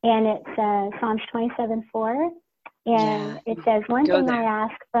 and it's Psalms 27:4. And it says, one thing I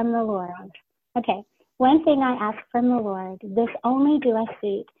ask from the Lord, this only do I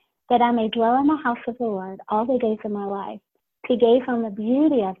seek, that I may dwell in the house of the Lord all the days of my life, to gaze on the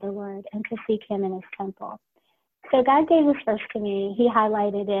beauty of the Lord and to seek him in his temple. So God gave this verse to me. He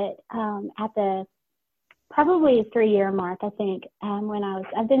highlighted it at the probably 3-year mark, I think, when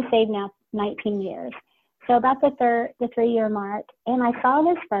I've been saved now 19 years. So about the 3-year mark, and I saw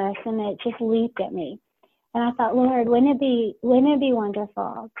this verse, and it just leaped at me. And I thought, Lord, wouldn't it be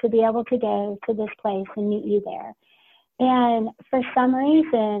wonderful to be able to go to this place and meet you there? And for some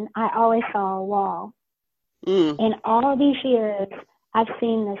reason, I always saw a wall. In all these years, I've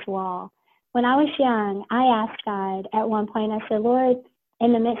seen this wall. When I was young, I asked God at one point, I said, Lord,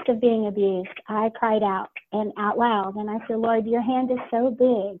 in the midst of being abused, I cried out loud. And I said, Lord, your hand is so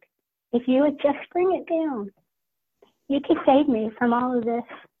big. If you would just bring it down, you could save me from all of this.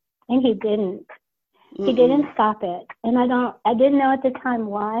 And he didn't. He didn't stop it. And I didn't know at the time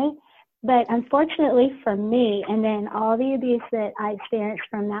why, but unfortunately for me, and then all the abuse that I experienced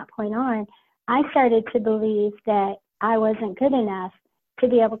from that point on, I started to believe that I wasn't good enough to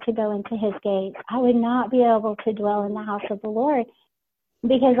be able to go into his gates. I would not be able to dwell in the house of the Lord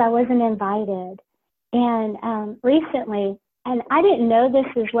because I wasn't invited. And recently, and I didn't know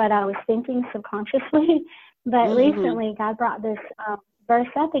this is what I was thinking subconsciously, but recently God brought this verse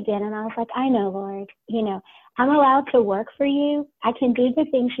up again, and I was like, I know, Lord, I'm allowed to work for you. I can do the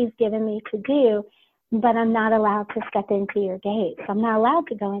things you've given me to do, but I'm not allowed to step into your gates. I'm not allowed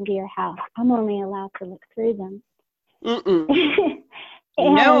to go into your house. I'm only allowed to look through them.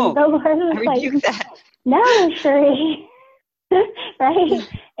 And No, the Lord I was like, rebuke that. no, Sheree. Right?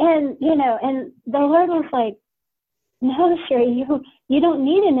 And, and the Lord was like, no, Sheree, you don't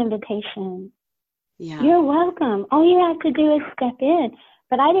need an invitation. Yeah. You're welcome. All you have to do is step in.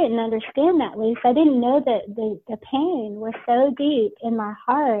 But I didn't understand that, Lisa. I didn't know that the pain was so deep in my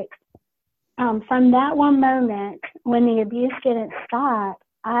heart. From that one moment when the abuse didn't stop,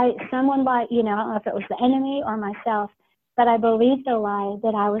 someone like, I don't know if it was the enemy or myself, but I believed a lie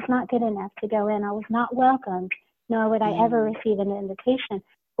that I was not good enough to go in. I was not welcomed, nor would I ever receive an invitation.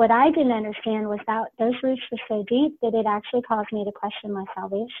 What I didn't understand was that those roots were so deep that it actually caused me to question my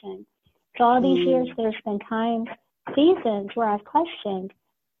salvation. So all these years, there's been times, seasons where I've questioned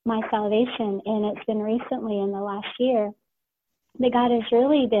my salvation, and it's been recently in the last year that God has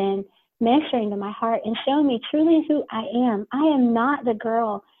really been ministering to my heart and showing me truly who I am. I am not the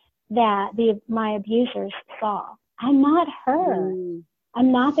girl that my abusers saw. I'm not her.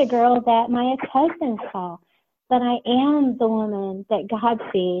 I'm not the girl that my ex-husband saw. But I am the woman that God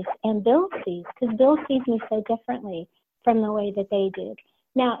sees and Bill sees, because Bill sees me so differently from the way that they did.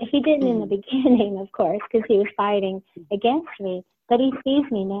 Now, he didn't in the beginning, of course, because he was fighting against me, but he sees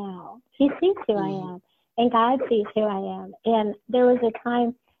me now. He sees who I am, and God sees who I am. And there was a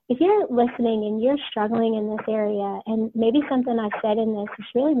time, if you're listening and you're struggling in this area, and maybe something I said in this is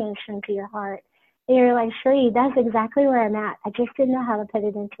really ministering to your heart, and you're like, Sheree, that's exactly where I'm at. I just didn't know how to put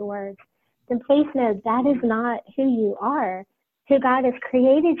it into words. Then please know that is not who you are. Who God has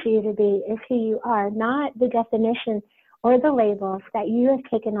created you to be is who you are, not the definition or the labels that you have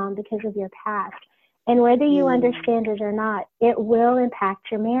taken on because of your past. And whether you understand it or not, it will impact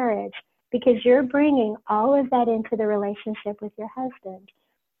your marriage, because you're bringing all of that into the relationship with your husband.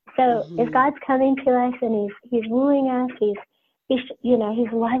 So if God's coming to us and he's wooing us, he's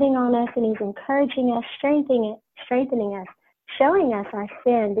loving on us, and he's encouraging us, strengthening us, showing us our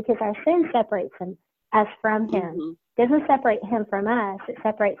sin, because our sin separates us from him. It doesn't separate him from us, it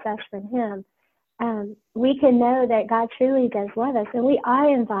separates us from him. We can know that God truly does love us, and we are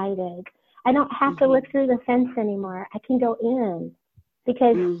invited. I don't have to look through the fence anymore. I can go in,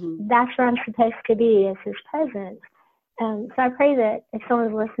 because that's where I'm supposed to be, is his presence. So I pray that if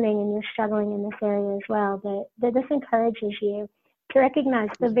someone's listening and you're struggling in this area as well, that this encourages you to recognize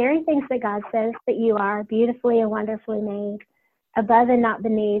the very things that God says that you are, beautifully and wonderfully made, above and not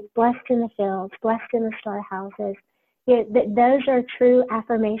beneath, blessed in the fields, blessed in the storehouses. Those are true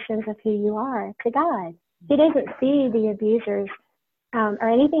affirmations of who you are to God. He doesn't see the abusers or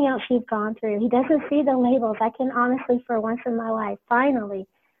anything else you've gone through. He doesn't see the labels. I can honestly, for once in my life, finally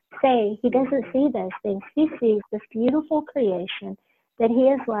say he doesn't see those things. He sees this beautiful creation that he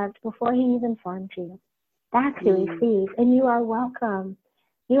has loved before he even formed you. That's who he sees. And you are welcome.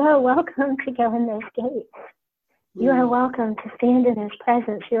 You are welcome to go in those gates. You are welcome to stand in his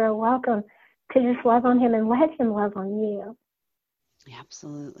presence. You are welcome to just love on him and let him love on you.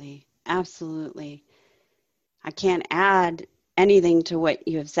 Absolutely. Absolutely. I can't add anything to what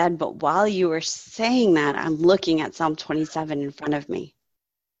you have said, but while you were saying that, I'm looking at Psalm 27 in front of me.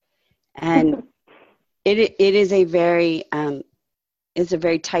 And it is a very it's a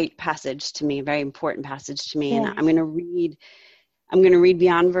very tight passage to me, a very important passage to me. And I'm going to read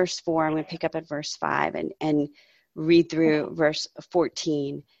beyond verse 4. I'm going to pick up at verse 5 and read through verse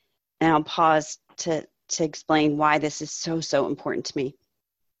 14. And I'll pause to explain why this is so important to me.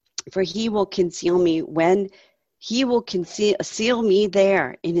 For he will conceal me seal me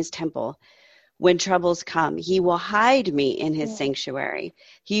there in his temple. When troubles come, he will hide me in his sanctuary.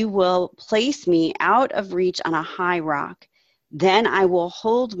 He will place me out of reach on a high rock. Then I will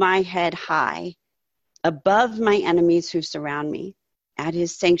hold my head high above my enemies who surround me. At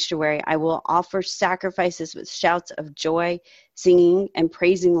his sanctuary, I will offer sacrifices with shouts of joy, singing and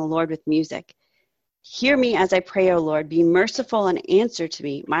praising the Lord with music. Hear me as I pray, O Lord. Be merciful and answer to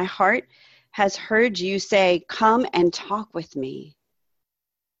me. My heart has heard you say, come and talk with me.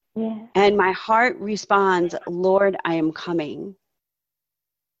 Yeah. And my heart responds, Lord, I am coming.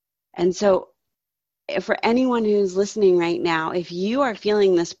 And so for anyone who's listening right now, if you are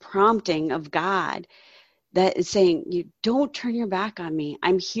feeling this prompting of God that is saying, you don't turn your back on me.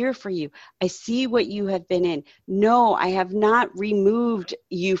 I'm here for you. I see what you have been in. No, I have not removed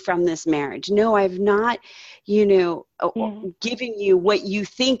you from this marriage. No, I've not, giving you what you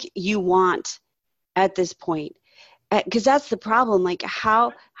think you want at this point. Because that's the problem. Like,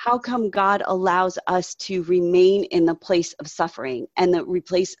 how come God allows us to remain in the place of suffering and the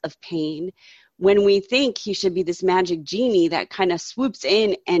place of pain when we think he should be this magic genie that kind of swoops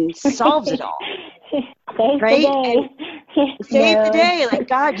in and solves it all? Save right? the day. Save the day. Like,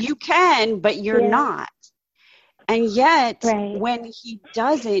 God, you can, but you're not. And yet, Right. when he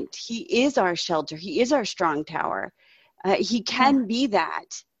doesn't, he is our shelter. He is our strong tower. He can be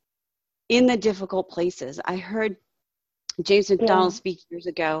that in the difficult places. I heard James McDonald speak years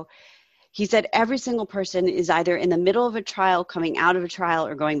ago. He said every single person is either in the middle of a trial, coming out of a trial,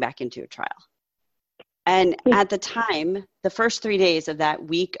 or going back into a trial. And at the time, the first 3 days of that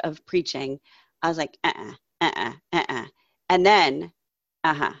week of preaching, I was like, and then,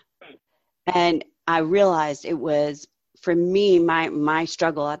 and I realized it was, for me, my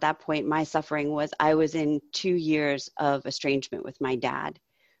struggle at that point, my suffering was, I was in 2 years of estrangement with my dad,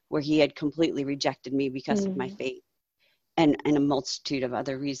 where he had completely rejected me because of my faith and a multitude of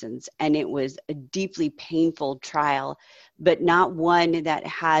other reasons. And it was a deeply painful trial, but not one that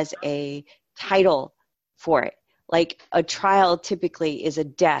has a title for it. Like a trial typically is a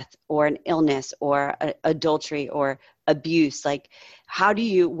death or an illness or adultery or abuse. Like,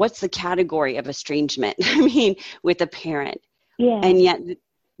 what's the category of estrangement? I mean, with a parent. Yeah. And yet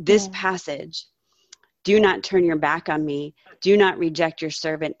this passage, do not turn your back on me. Do not reject your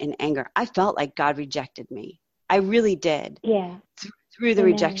servant in anger. I felt like God rejected me. I really did. Yeah. Through the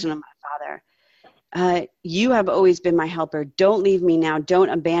rejection of my father. You have always been my helper. Don't leave me now. Don't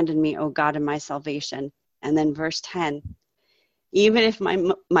abandon me, O God of my salvation. And then verse 10, even if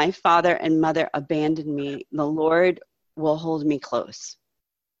my father and mother abandon me, the Lord will hold me close.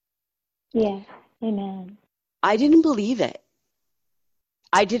 Yeah. Amen. I didn't believe it.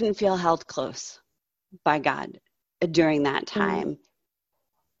 I didn't feel held close by God during that time.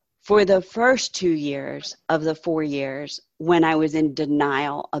 For the first 2 years of the 4 years, when I was in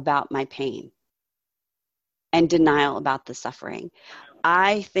denial about my pain and denial about the suffering,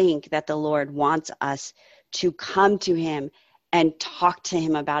 I think that the Lord wants us to come to him and talk to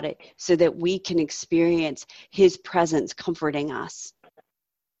him about it so that we can experience his presence comforting us.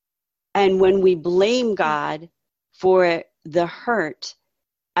 And when we blame God for the hurt,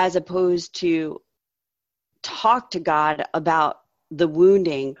 as opposed to talk to God about the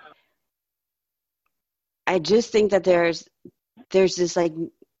wounding, I just think that there's this like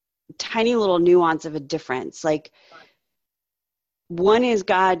tiny little nuance of a difference. Like, one is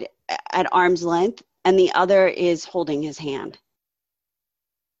God at arm's length and the other is holding his hand.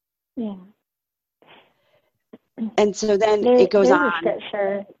 Yeah. And so then it goes on.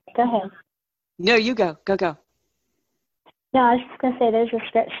 Scripture. Go ahead. No, you go. Go. No, I was just going to say there's a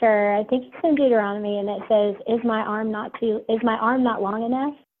scripture, I think it's in Deuteronomy, and it says, is my arm not long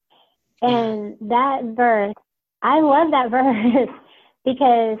enough? And that verse, I love that verse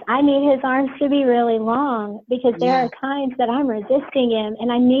because I need his arms to be really long, because there are times that I'm resisting him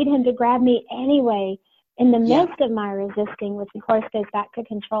and I need him to grab me anyway in the midst of my resisting, which of course goes back to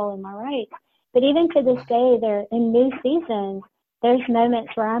control and my rights. But even to this day, there in new seasons, there's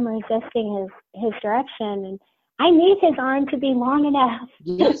moments where I'm resisting his direction, and I need his arm to be long enough.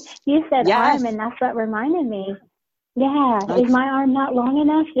 Yes. You said arm, and that's what reminded me. Yeah. Is my arm not long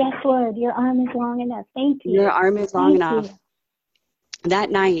enough? Yes, Lord, your arm is long enough. Thank you. Your arm is long enough.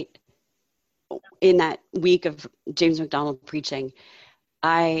 That night, in that week of James McDonald preaching,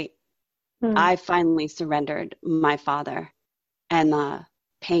 I finally surrendered my father and the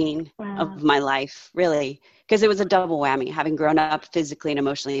pain of my life, really, because it was a double whammy, having grown up physically and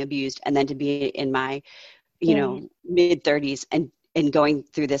emotionally abused, and then to be in my mid 30s and going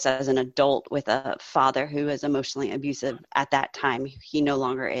through this as an adult with a father who was emotionally abusive at that time. He no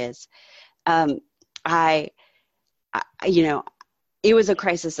longer is. It was a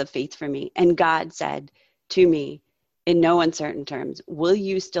crisis of faith for me. And God said to me in no uncertain terms, will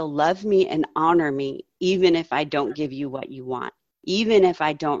you still love me and honor me, even if I don't give you what you want, even if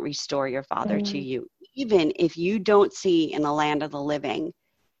I don't restore your father to you, even if you don't see in the land of the living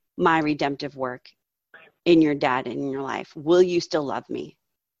my redemptive work in your dad and in your life, will you still love me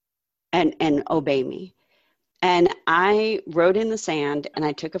and obey me? And I wrote in the sand, and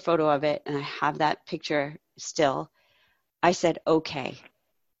I took a photo of it, and I have that picture still. I said, okay.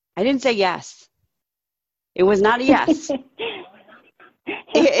 I didn't say yes. It was not a yes.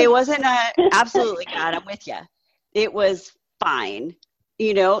 it wasn't absolutely, God, I'm with you. It was fine.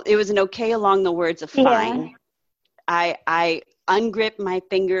 It was an okay along the words of fine. Yeah. I ungripped my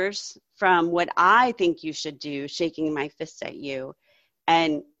fingers from what I think you should do, shaking my fists at you,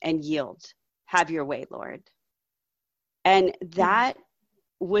 and yield. Have your way, Lord. And that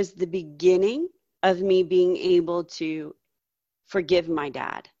was the beginning of me being able to forgive my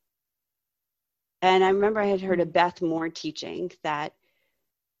dad. And I remember I had heard a Beth Moore teaching that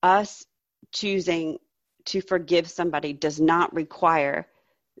us choosing to forgive somebody does not require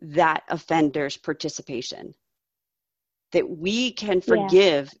that offender's participation. That we can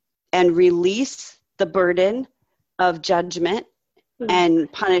forgive and release the burden of judgment and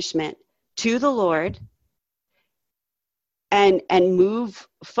punishment to the Lord, and move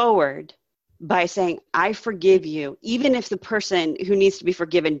forward by saying, I forgive you, even if the person who needs to be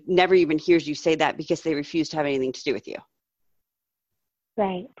forgiven never even hears you say that because they refuse to have anything to do with you.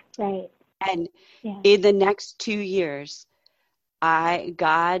 Right. And in the next 2 years,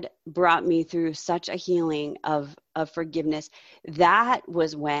 God brought me through such a healing of forgiveness. That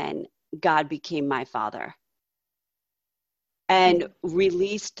was when God became my father and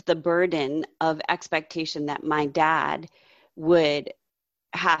released the burden of expectation that my dad would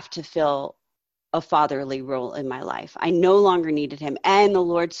have to fill a fatherly role in my life. I no longer needed him. And the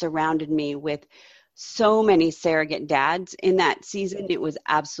Lord surrounded me with so many surrogate dads in that season. It was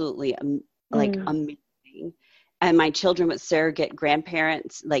absolutely amazing. And my children with surrogate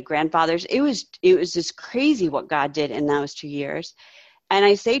grandparents, like grandfathers. It was just crazy what God did in those 2 years. And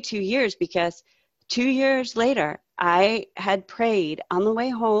I say 2 years because 2 years later, I had prayed on the way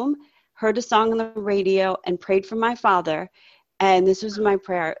home, heard a song on the radio, and prayed for my father. And this was my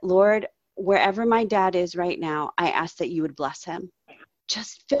prayer: Lord, wherever my dad is right now, I ask that you would bless him.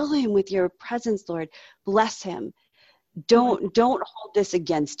 Just fill him with your presence, Lord. Bless him. Don't hold this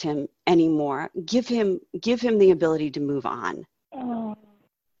against him anymore. Give him the ability to move on.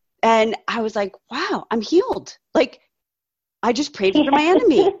 And I was like, wow, I'm healed. Like, I just prayed for my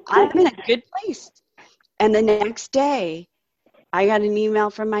enemy. I'm in a good place. And the next day, I got an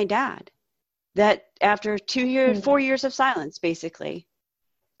email from my dad that after 4 years of silence, basically,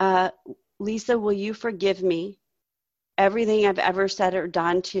 Lisa, will you forgive me? Everything I've ever said or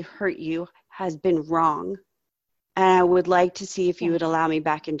done to hurt you has been wrong. And I would like to see if you would allow me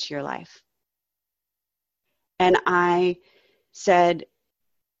back into your life. And I said,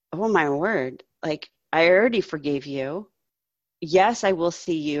 oh my word, like, I already forgave you. Yes, I will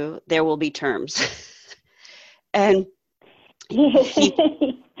see you. There will be terms. And he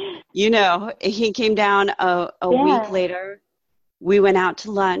came down a week later. We went out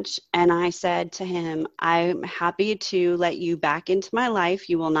to lunch, and I said to him, I'm happy to let you back into my life.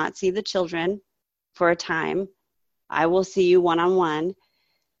 You will not see the children for a time. I will see you one-on-one,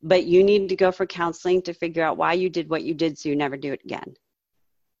 but you need to go for counseling to figure out why you did what you did so you never do it again.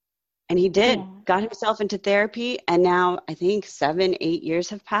 And he did, got himself into therapy, and now I think 7-8 years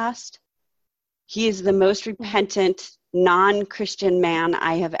have passed. He is the most repentant, non-Christian man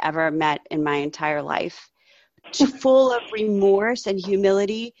I have ever met in my entire life. Full of remorse and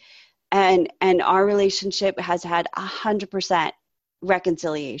humility, and our relationship has had 100%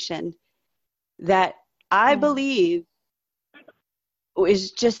 reconciliation that I believe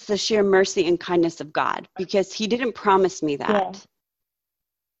is just the sheer mercy and kindness of God, because he didn't promise me that.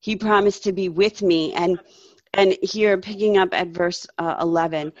 He promised to be with me. And here, picking up at verse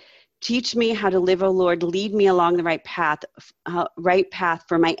 11, teach me how to live, O Lord, lead me along the right path,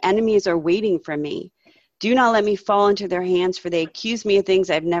 for my enemies are waiting for me. Do not let me fall into their hands, for they accuse me of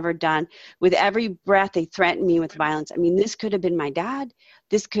things I've never done. With every breath, they threaten me with violence. I mean, this could have been my dad.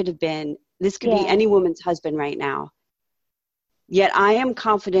 This could be any woman's husband right now. Yet I am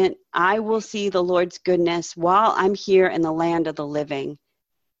confident I will see the Lord's goodness while I'm here in the land of the living.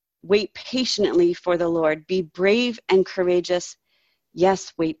 Wait patiently for the Lord. Be brave and courageous.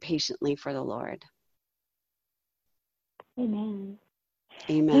 Yes, wait patiently for the Lord. Amen.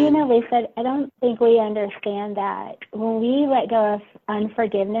 Amen. You know, Lisa, I don't think we understand that when we let go of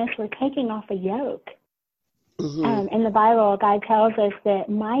unforgiveness, we're taking off a yoke. In the Bible, God tells us that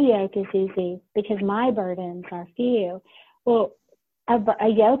my yoke is easy because my burdens are few. Well, a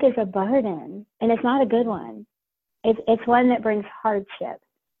yoke is a burden, and it's not a good one. It's one that brings hardship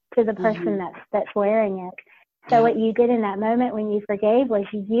to the person that's wearing it. So what you did in that moment when you forgave was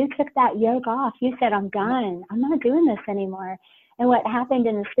you took that yoke off. You said, I'm done. I'm not doing this anymore. And what happened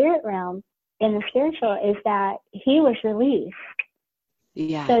in the spirit realm, in the spiritual, is that he was released.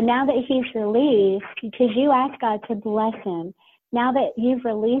 Yeah. So now that he's released, because you asked God to bless him, now that you've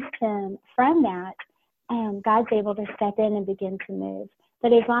released him from that, God's able to step in and begin to move.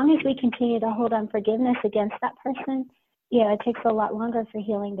 But as long as we continue to hold unforgiveness against that person, it takes a lot longer for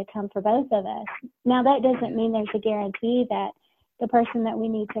healing to come for both of us. Now, that doesn't mean there's a guarantee that the person that we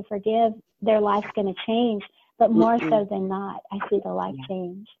need to forgive, their life's going to change. But more so than not, I see the life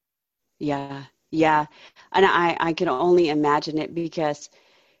change. Yeah. And I can only imagine it, because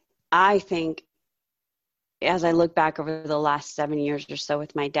I think as I look back over the last 7 years or so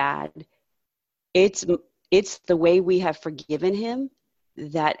with my dad, it's the way we have forgiven him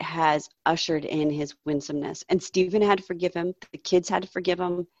that has ushered in his winsomeness. And Stephen had to forgive him. The kids had to forgive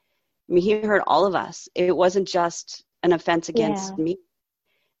him. I mean, he hurt all of us. It wasn't just an offense against me.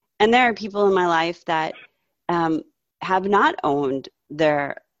 And there are people in my life that have not owned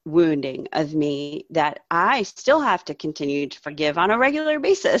their wounding of me, that I still have to continue to forgive on a regular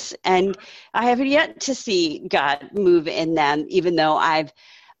basis. And I have yet to see God move in them, even though I've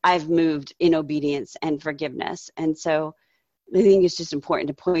moved in obedience and forgiveness. And so I think it's just important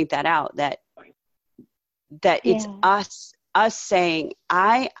to point that out, that it's us saying,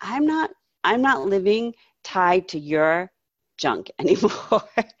 I'm not living tied to your junk anymore.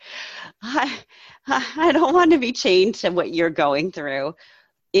 I don't want to be chained to what you're going through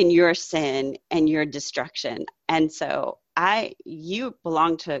in your sin and your destruction. And so you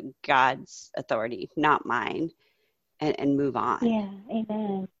belong to God's authority, not mine, and move on. Yeah,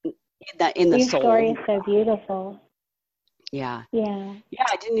 amen. In the your soul. Story is so beautiful. Yeah. Yeah. Yeah,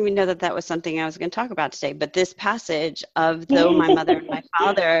 I didn't even know that was something I was going to talk about today. But this passage of, though my mother and my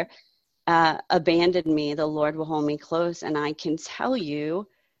father abandoned me, the Lord will hold me close. And I can tell you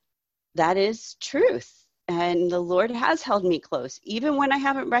that is truth. And the Lord has held me close, even when I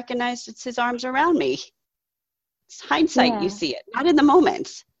haven't recognized it's his arms around me. It's hindsight, you see it, not in the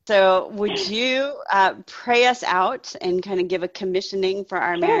moment. So would you pray us out and kind of give a commissioning for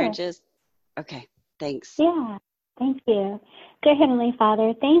our marriages? Okay, thanks. Yeah, thank you. Dear Heavenly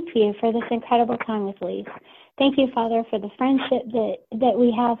Father, thank you for this incredible time with Lise. Thank you, Father, for the friendship that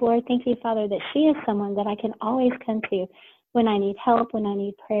we have, Lord. Thank you, Father, that she is someone that I can always come to when I need help, when I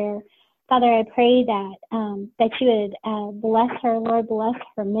need prayer. Father, I pray that you would bless her, Lord, bless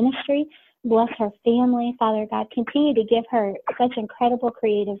her ministry, bless her family. Father God, continue to give her such incredible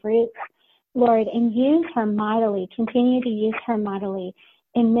creative roots, Lord, and use her mightily, continue to use her mightily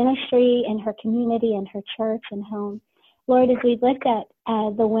in ministry, in her community, in her church and home. Lord, as we look at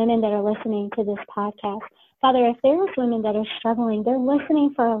the women that are listening to this podcast, Father, if there's women that are struggling, they're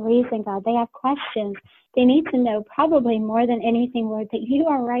listening for a reason, God. They have questions. They need to know, probably more than anything, Lord, that you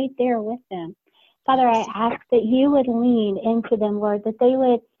are right there with them. Father, I ask that you would lean into them, Lord, that you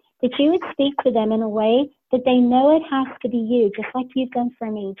would speak to them in a way that they know it has to be you, just like you've done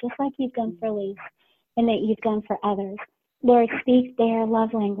for me, just like you've done for Lise, and that you've done for others. Lord, speak their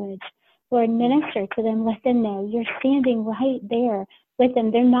love language. Lord, minister to them. Let them know you're standing right there with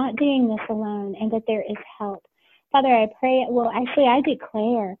them. They're not doing this alone, and that there is help. Father, I pray,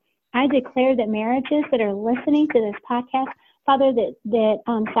 I declare that marriages that are listening to this podcast, Father, that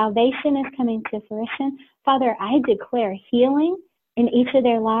salvation is coming to fruition. Father, I declare healing in each of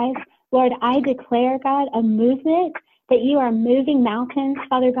their lives. Lord, I declare, God, a movement, that you are moving mountains,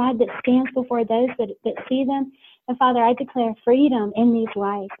 Father God, that stands before those that see them. And Father, I declare freedom in these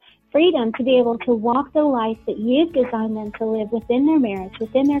lives, freedom to be able to walk the life that you've designed them to live within their marriage,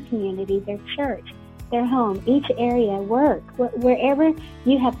 within their community, their church, their home, each area, work, wherever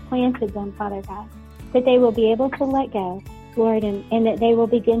you have planted them, Father God, that they will be able to let go, Lord, and that they will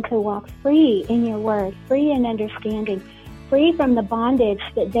begin to walk free in your word, free in understanding, free from the bondage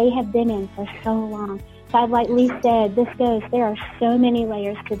that they have been in for so long. God, like Lee said, there are so many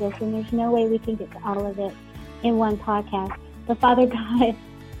layers to this, and there's no way we can get to all of it in one podcast. But Father God,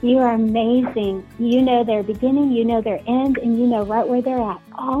 you are amazing. You know their beginning, you know their end, and you know right where they're at,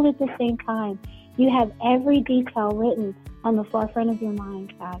 all at the same time. You have every detail written on the forefront of your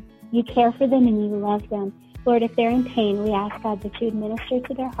mind, God. You care for them and you love them. Lord, if they're in pain, we ask, God, that you would minister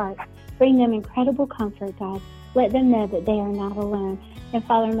to their hearts. Bring them incredible comfort, God. Let them know that they are not alone. And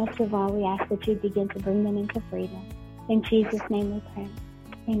Father, most of all, we ask that you begin to bring them into freedom. In Jesus' name we pray.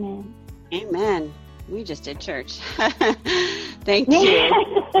 Amen. Amen. We just did church. Thank you.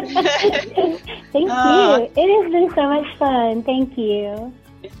 Thank you. It has been so much fun. Thank you.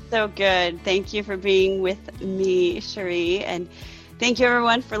 It's so good. Thank you for being with me, Cherie. And thank you,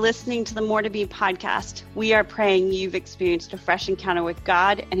 everyone, for listening to the More to Be podcast. We are praying you've experienced a fresh encounter with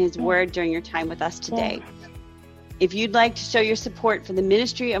God and his word during your time with us today. If you'd like to show your support for the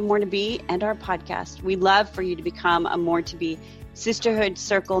ministry of More to Be and our podcast, we'd love for you to become a More to Be Sisterhood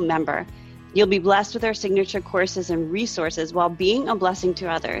Circle member. You'll be blessed with our signature courses and resources while being a blessing to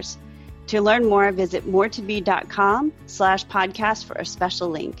others. To learn more, visit moretobe.com/podcast for a special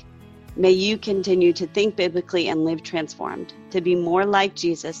link. May you continue to think biblically and live transformed, to be more like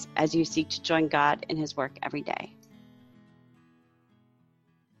Jesus as you seek to join God in his work every day.